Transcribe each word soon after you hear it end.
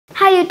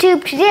Hi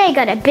YouTube, today I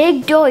got a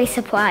big Dory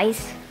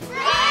surprise.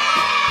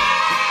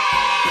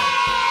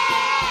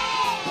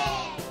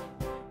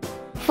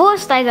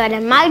 First I got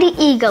a Mighty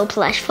Eagle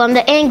plush from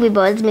the Angry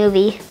Birds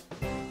movie.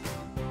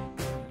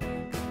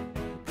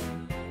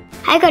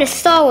 I got a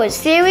Star Wars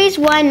Series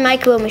 1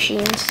 Micro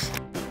Machines.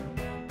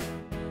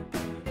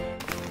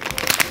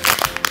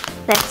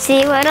 Let's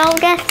see what I'll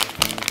get.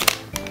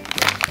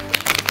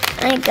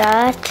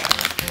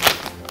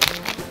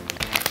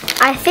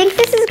 I think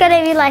this is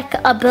gonna be like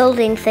a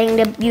building thing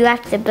that you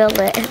have to build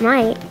it. It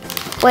might.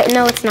 Wait,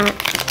 no it's not.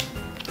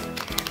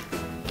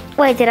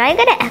 Wait, did I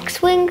get an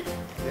X-Wing?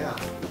 Yeah.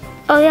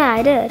 Oh yeah,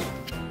 I did.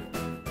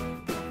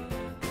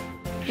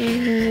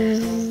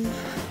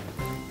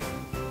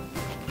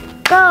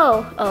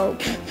 Go! Oh.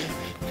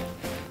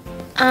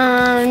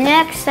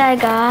 Next I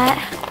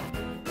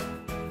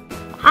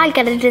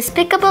got a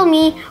Despicable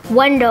Me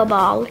Wonder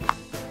Ball.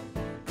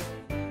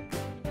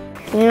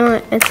 You know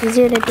what, it's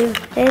easier to do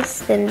this,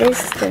 then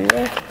this, then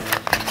this.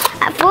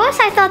 At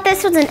first I thought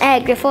this was an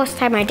egg the first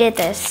time I did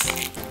this.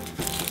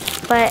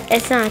 But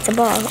it's not, it's a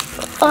ball.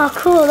 Oh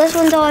cool, this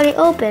one's already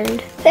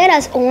opened. It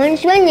has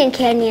orange onion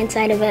candy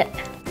inside of it.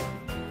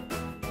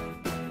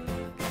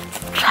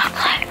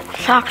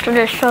 Chocolate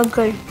is so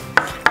good.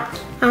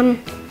 I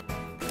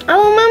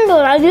remember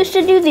I used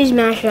to do these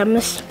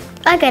mashems.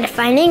 I got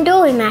Finding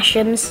Dory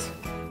mashems.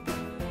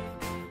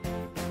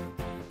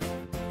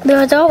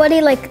 There's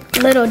already like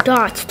little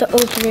dots to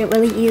open it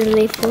really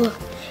easily for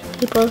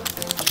people.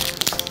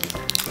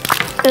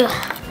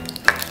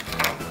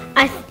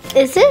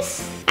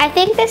 I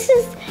think this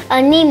is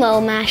a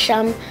Nemo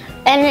mashem.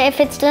 And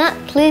if it's not,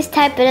 please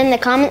type it in the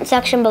comment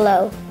section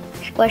below.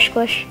 Squish,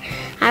 squish.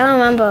 I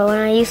remember when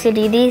I used to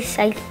do these,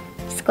 I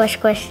squish,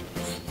 squish.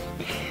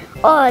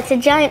 Oh, it's a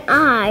giant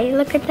eye.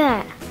 Look at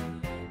that.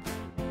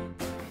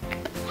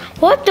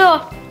 What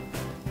the?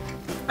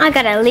 I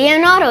got a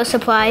Leonardo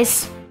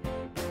surprise.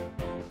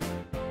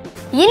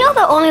 You know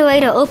the only way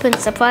to open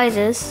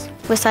surprises,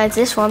 besides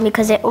this one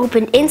because they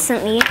open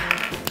instantly,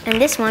 and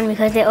this one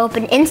because they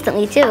open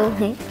instantly too.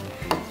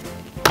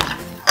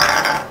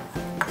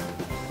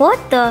 What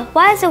the?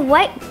 Why is a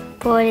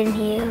whiteboard in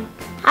here?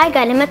 I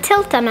got a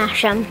Matilda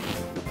mashem.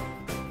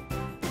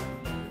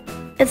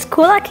 It's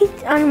cool like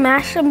on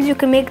mashems you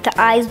can make the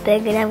eyes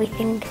big and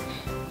everything.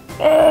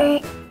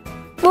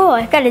 Oh,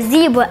 I got a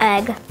zebra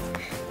egg.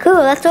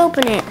 Cool, let's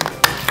open it.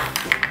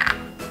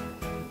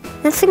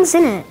 Nothing's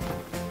in it.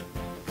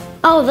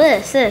 Oh,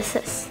 this.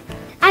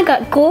 I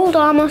got Gold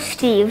Armor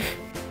Steve.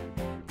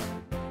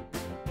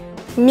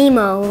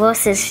 Nemo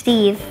versus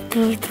Steve.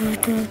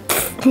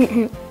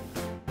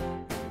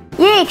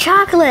 Yay,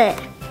 chocolate!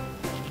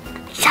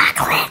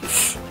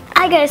 Chocolates!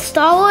 I got a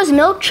Star Wars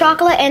milk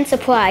chocolate and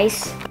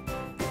surprise.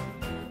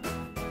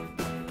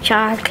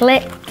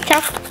 Chocolate.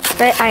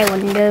 I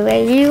wonder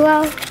where you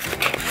are.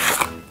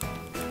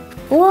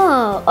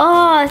 Whoa!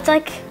 Oh, it's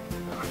like.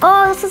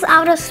 Oh, this is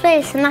outer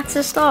space, and that's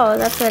the Star Wars.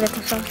 That's what it's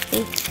supposed to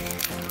be.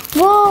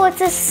 Whoa!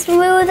 It's a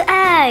smooth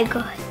egg.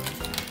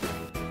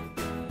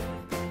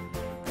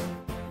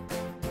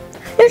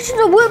 This is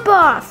a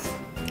whip-off.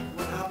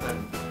 What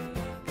happened?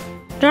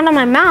 Not on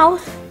my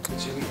mouth.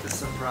 Did you eat the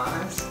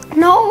surprise?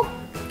 No.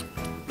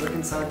 Look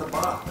inside the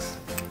box.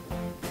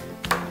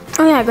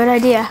 Oh yeah, good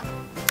idea.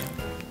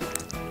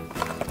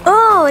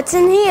 Oh, it's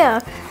in here.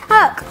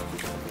 Look.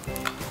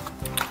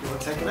 You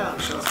want to take it out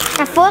and show us?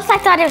 At first I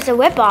thought it was a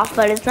whip-off,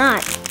 but it's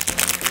not.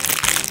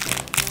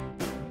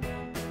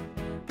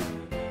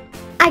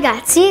 I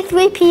got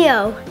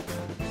C-3PO.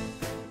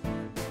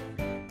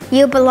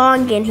 You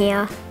belong in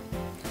here.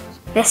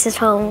 This is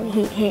home.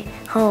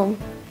 Home.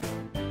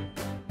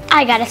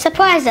 I got a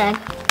surprise egg.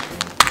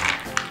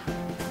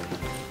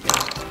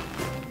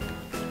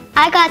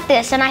 I got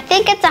this, and I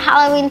think it's a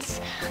Halloween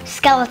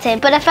skeleton,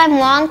 but if I'm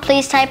wrong,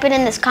 please type it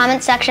in this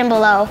comment section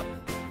below.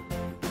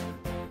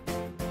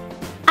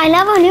 I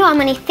never knew how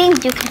many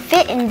things you can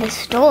fit in this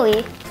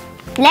story.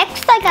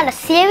 Next, I got a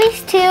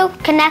Series 2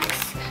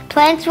 Connects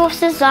Plants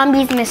vs.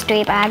 Zombies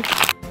mystery bag.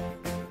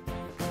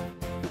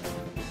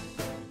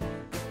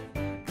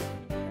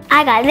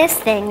 I got this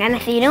thing, and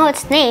if you know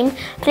its name,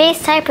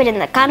 please type it in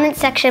the comment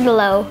section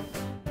below.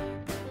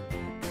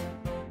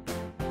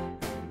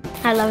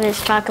 I love this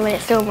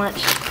chocolate so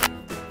much.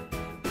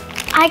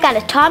 I got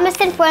a Thomas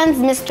and Friends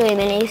mystery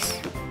minis.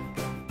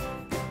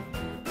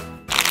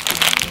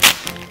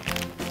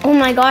 Oh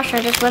my gosh, I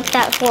just ripped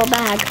that full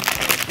bag.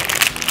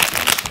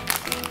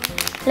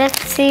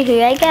 Let's see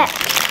who I get.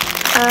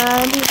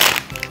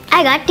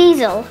 I got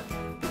Diesel.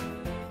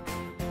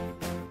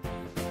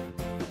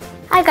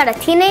 I got a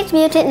Teenage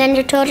Mutant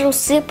Ninja Turtles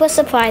Super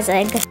Surprise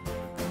Egg.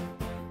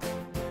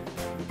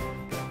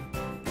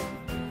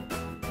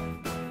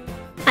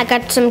 I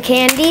got some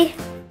candy,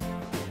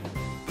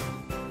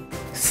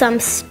 some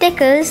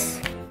stickers,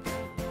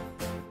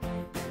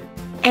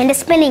 and a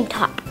spinning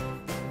top.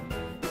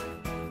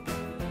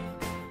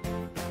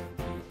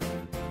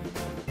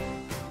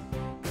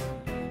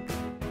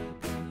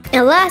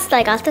 And last,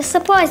 I got the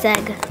surprise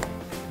egg.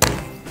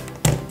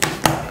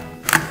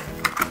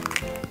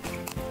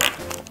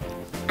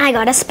 I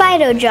got a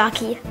Spyro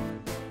jockey.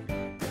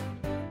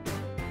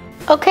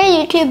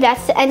 Okay, YouTube,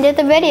 that's the end of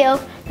the video.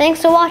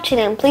 Thanks for watching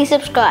and please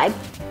subscribe.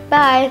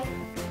 Bye.